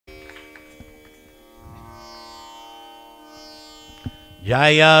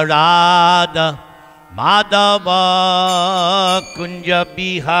Jaya Radha Madhava Kunja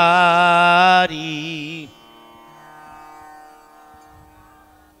Bihari.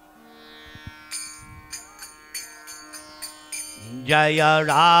 Jaya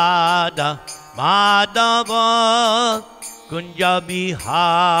Radha Madhava Kunja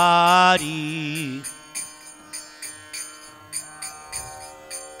Bihari.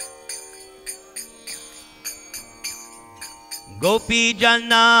 Gopi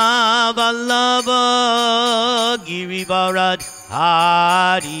Jana Vallabha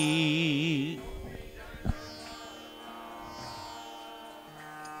Girivaradhari.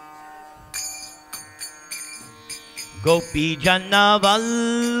 Gopi Jana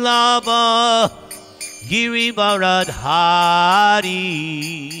Vallabha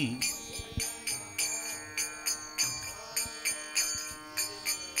Girivaradhari.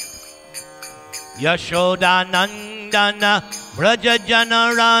 Yashodanandana Braja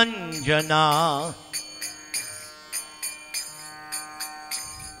Jana Ranjana.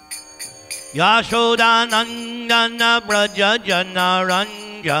 Yashodanandana Braja Jana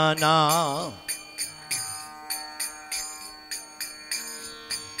Ranjana.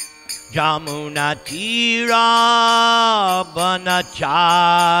 Jamuna Tira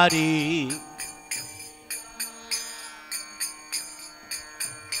Banachari.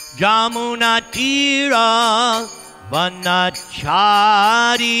 Jamuna Tira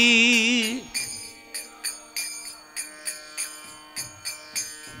Banachari.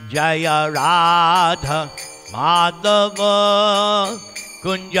 Jaya Radha Madhava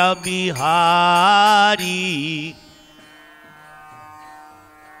Kunja Bihari.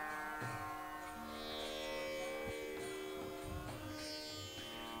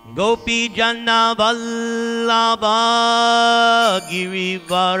 Gopi Jana Vallabha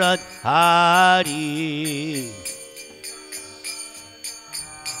Girivaradhari.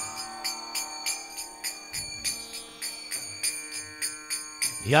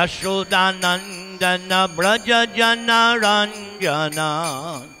 Yashodanandana Braja Jana Ranjana.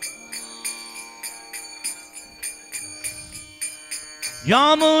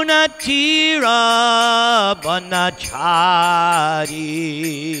 Yamuna Tira Banachari.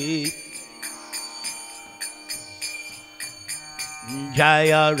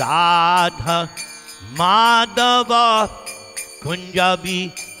 Jaya Radha Madhava Kunja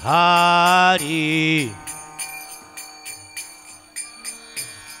Bihari.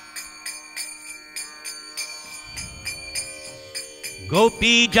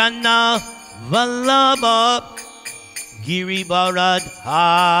 Gopi Jana Vallabha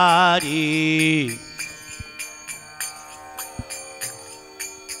Girivaradhari.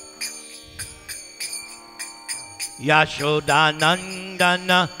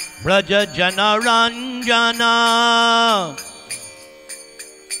 Yashodanandana Braja Jana Ranjana.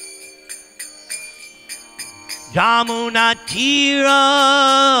 Jamuna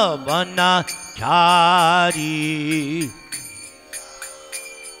Tira Banachari.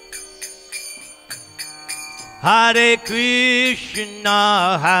 Hare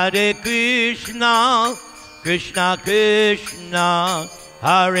Krishna, Hare Krishna, Krishna Krishna,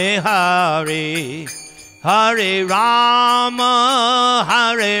 Hare Hare, Hare Rama,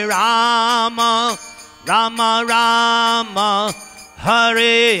 Hare Rama, Rama Rama,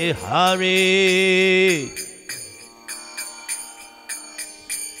 Hare Hare.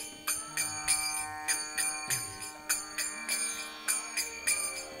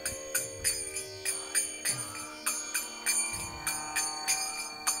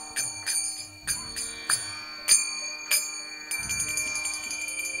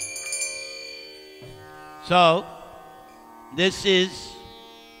 So, this is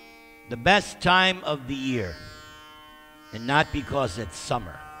the best time of the year, and not because it's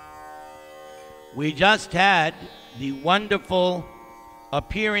summer. We just had the wonderful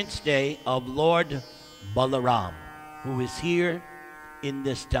appearance day of Lord Balaram, who is here in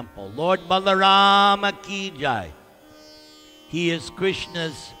this temple. Lord Balaram Ki Jai. He is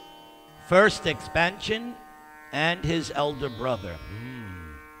Krishna's first expansion and his elder brother.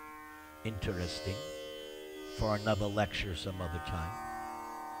 Interesting. For another lecture some other time.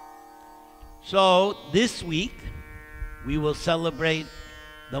 So this week we will celebrate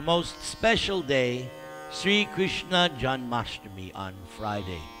the most special day, Sri Krishna Janmashtami, on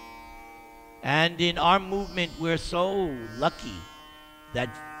Friday. And in our movement we're so lucky that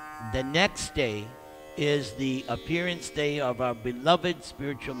the next day is the appearance day of our beloved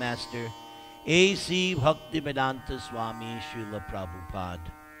spiritual master, A.C. Bhaktivedanta Swami Srila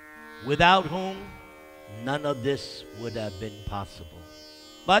Prabhupada, without whom none of this would have been possible.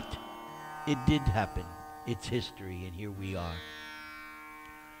 But it did happen. It's history, and here we are.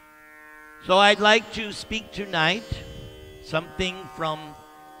 So I'd like to speak tonight something from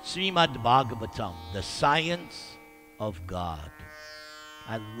Shreemad-Bhagavatam, the science of God.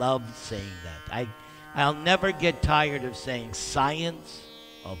 I love saying that. I'll never get tired of saying science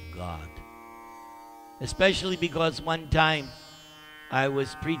of God. Especially because one time I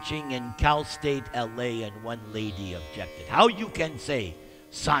was preaching in Cal State, LA, and one lady objected. How you can say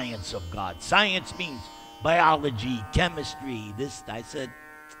science of God? Science means biology, chemistry, this. I said,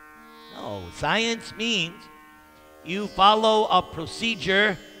 no, science means you follow a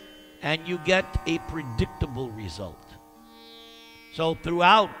procedure and you get a predictable result. So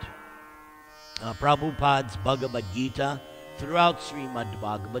throughout Prabhupada's Bhagavad Gita, throughout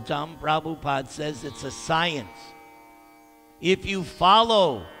Shreemad-Bhagavatam, Prabhupada says it's a science. If you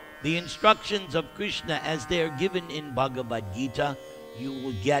follow the instructions of Krishna as they are given in Bhagavad Gita, you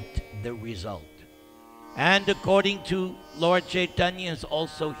will get the result. And according to Lord Chaitanya is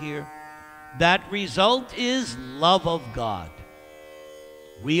also here, that result is love of God.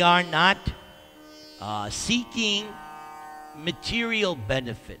 We are not seeking material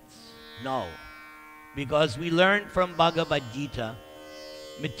benefits. No. Because we learn from Bhagavad Gita,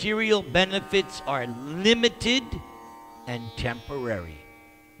 material benefits are limited and temporary.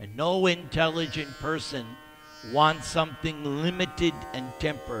 And no intelligent person wants something limited and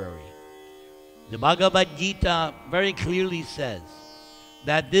temporary. The Bhagavad Gita very clearly says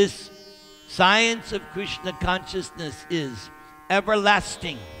that this science of Krishna consciousness is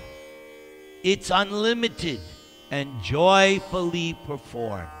everlasting. It's unlimited and joyfully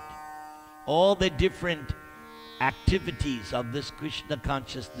performed. All the different activities of this Krishna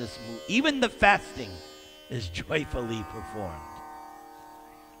consciousness, even the fasting, is joyfully performed.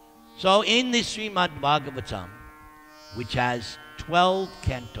 So in the Shreemad-Bhagavatam, which has 12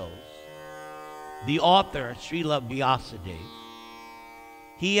 cantos, the author, Srila Vyasadeva,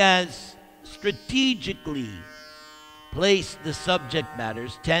 he has strategically placed the subject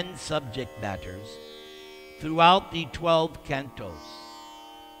matters, 10 subject matters, throughout the 12 cantos.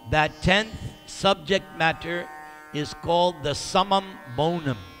 That 10th subject matter is called the summum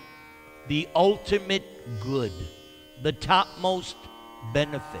bonum, the ultimate good, the topmost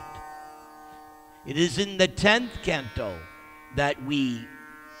benefit. It is in the 10th canto that we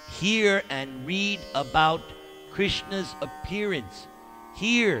hear and read about Krishna's appearance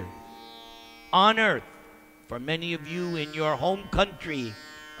here on earth. For many of you in your home country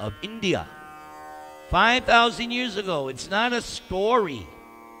of India, 5,000 years ago, it's not a story,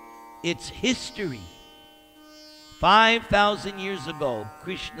 it's history. 5,000 years ago,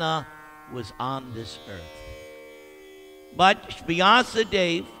 Krishna was on this earth. But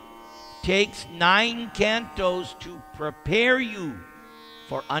Vyasadeva takes 9 cantos to prepare you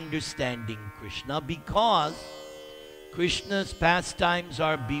for understanding Krishna, because Krishna's pastimes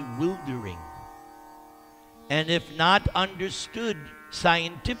are bewildering. And if not understood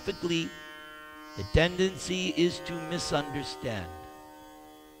scientifically, the tendency is to misunderstand.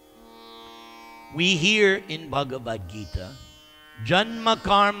 We hear in Bhagavad Gita, Janma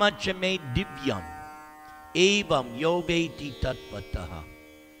karma chame divyam, evam yoveti tatpataha,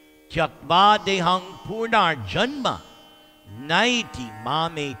 tyakva dehang purnar janma, naiti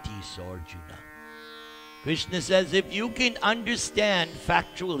mameti sorjuna. Krishna says, if you can understand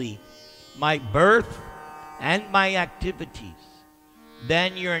factually my birth and my activities,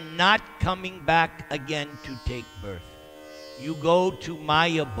 then you're not coming back again to take birth. You go to my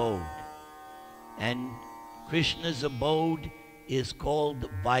abode. And Krishna's abode is called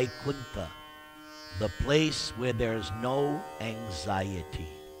Vaikuntha, the place where there's no anxiety.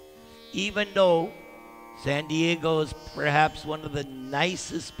 Even though San Diego is perhaps one of the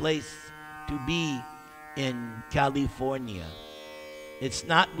nicest places to be in California, it's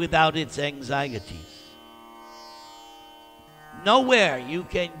not without its anxieties. Nowhere you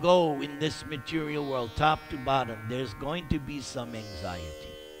can go in this material world, top to bottom, there's going to be some anxiety.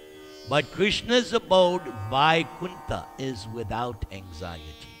 But Krishna's abode, Vaikuntha, is without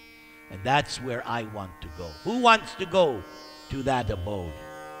anxiety. And that's where I want to go. Who wants to go to that abode?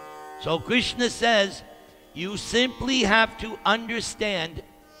 So Krishna says, you simply have to understand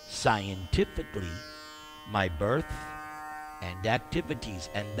scientifically my birth and activities.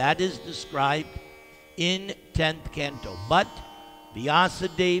 And that is described in 10th canto. But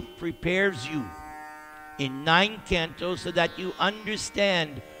Vyasadeva prepares you in 9 cantos so that you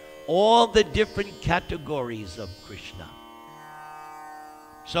understand all the different categories of Krishna.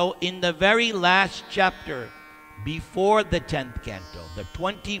 So in the very last chapter before the 10th canto, the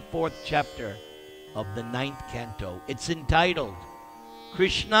 24th chapter of the 9th canto, it's entitled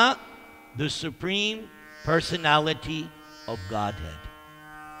Krishna, the Supreme Personality of Godhead.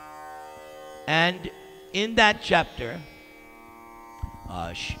 And in that chapter,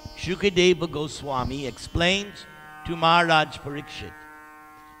 Shukadeva Goswami explains to Maharaj Parikshit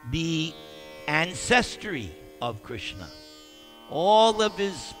the ancestry of Krishna, all of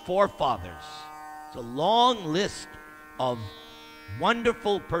his forefathers. It's a long list of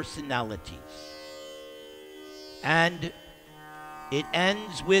wonderful personalities. And it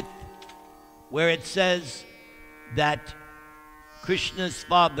ends with where it says that Krishna's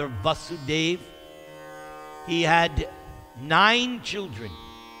father Vasudeva, he had 9 children.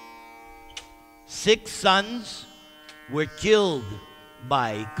 6 sons were killed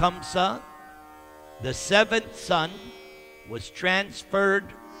by Kamsa. The 7th son was transferred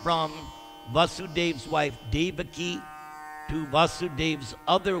from Vasudeva's wife Devaki to Vasudeva's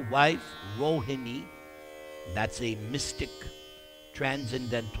other wife Rohini. That's a mystic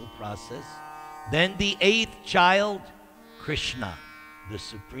transcendental process. Then the 8th child, Krishna, the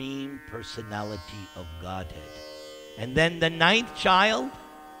Supreme Personality of Godhead. And then the 9th child,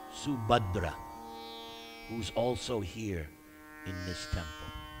 Subhadra, who's also here in this temple.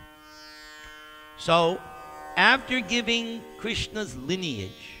 So, after giving Krishna's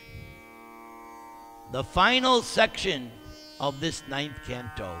lineage, the final section of this 9th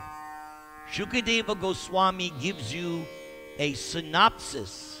canto, Shukadeva Goswami gives you a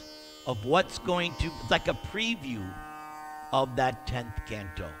synopsis of what's going to, it's like a preview of that 10th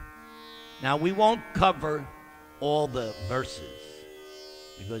canto. Now, we won't cover all the verses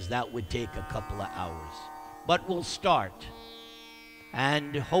because that would take a couple of hours. But we'll start.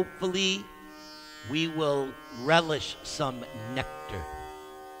 And hopefully, we will relish some nectar.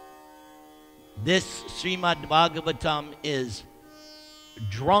 This Shreemad-Bhagavatam is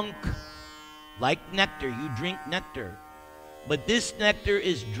drunk like nectar. You drink nectar. But this nectar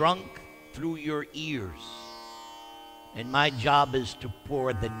is drunk through your ears. And my job is to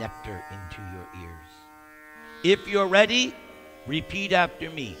pour the nectar into your ears. If you're ready, repeat after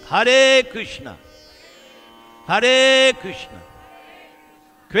me. Hare Krishna. Hare Krishna.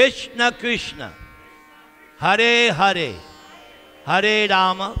 Krishna Krishna. Hare Hare. Hare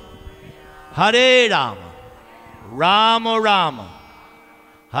Rama. Hare Rama. Rama Rama.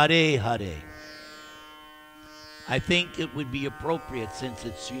 Hare Hare. I think it would be appropriate, since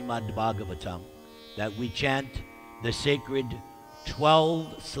it's Shreemad-Bhagavatam, that we chant the sacred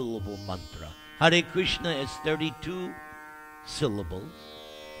 12-syllable mantra. Hare Krishna is 32 syllables,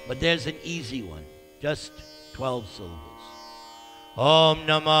 but there's an easy one, just 12 syllables. Om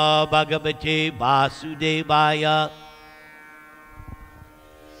Namah Bhagavate Vasudevaya.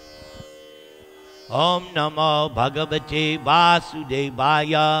 Om Namah Bhagavate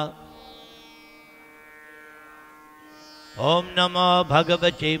Vasudevaya. Om Namah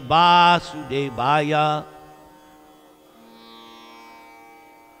Bhagavate Vasudevaya.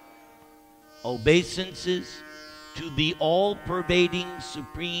 Obeisances to the all-pervading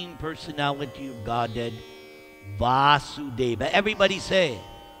Supreme Personality of Godhead, Vasudeva. Everybody say.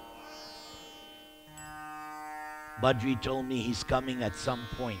 Badri told me he's coming at some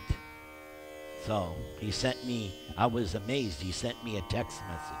point. So he sent me, I was amazed, he sent me a text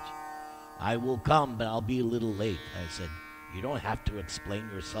message. I will come, but I'll be a little late. I said, you don't have to explain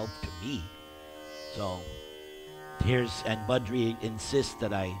yourself to me. So here's, and Badri insists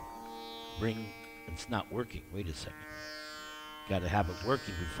that I bring, it's not working. Wait a second. Got to have it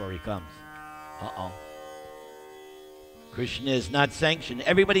working before he comes. Uh-oh. Krishna is not sanctioned.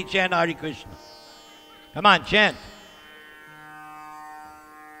 Everybody chant Hare Krishna. Come on, chant.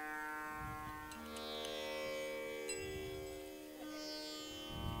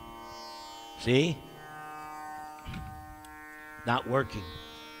 See? Not working.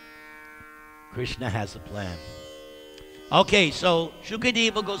 Krishna has a plan. Okay, so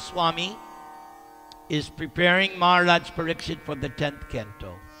Shukadeva Goswami is preparing Maharaj Parikshit for the 10th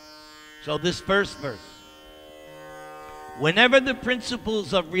canto. So this first verse. Whenever the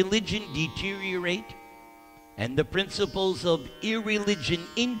principles of religion deteriorate and the principles of irreligion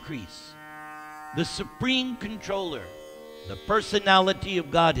increase, the supreme controller, the personality of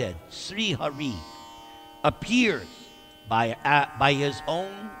Godhead, Sri Hari, appears by his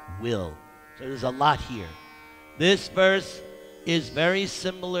own will. So there's a lot here. This verse is very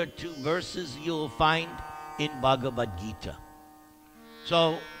similar to verses you'll find in Bhagavad Gita.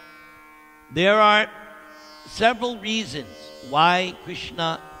 So there are several reasons why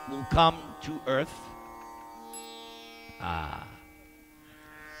Krishna will come to earth.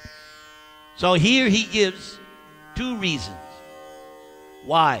 So here he gives 2 reasons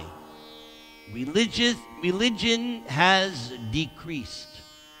why. Religion has decreased.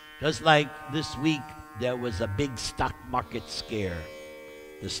 Just like this week, there was a big stock market scare.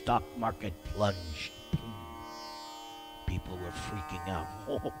 the stock market plunged. People were freaking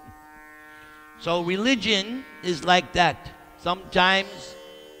out. So religion is like that. Sometimes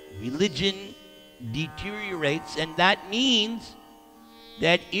religion deteriorates, and that means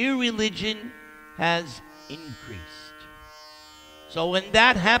that irreligion has increased. So when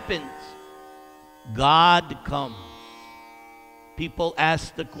that happens, God comes. People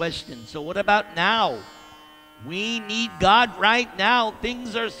ask the question, so what about now? We need God right now.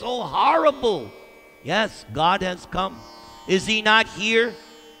 Things are so horrible. Yes, God has come. Is He not here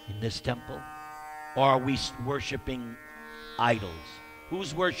in this temple? Or are we worshiping idols?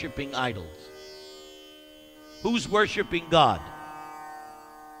 Who's worshiping idols? Who's worshiping God?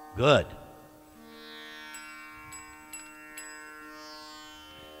 Good.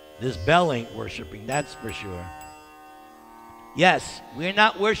 This bell ain't worshiping, that's for sure. Yes, we're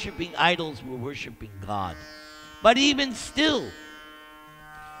not worshiping idols, we're worshiping God. But even still,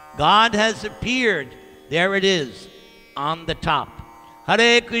 God has appeared. There it is, on the top.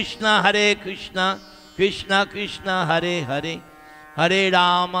 Hare Krishna, Krishna Krishna, Hare Hare, Hare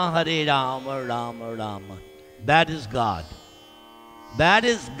Rama, Rama Rama. That is God. That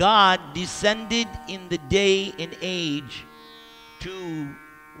is God descended in the day and age to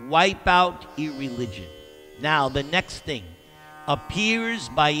wipe out irreligion. Now, the next thing, appears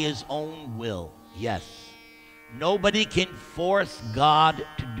by His own will. Yes. Nobody can force God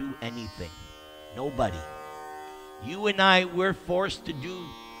to do anything. Nobody. You and I, we're forced to do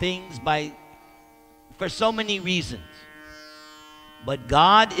things for so many reasons. But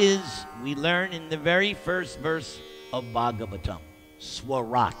God is, we learn in the very first verse of Bhagavatam,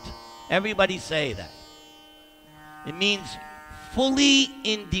 Swarat. Everybody say that. It means fully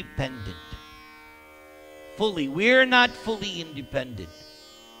independent. Fully. We're not fully independent.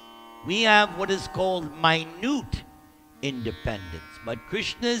 We have what is called minute independence. But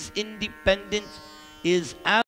Krishna's independence is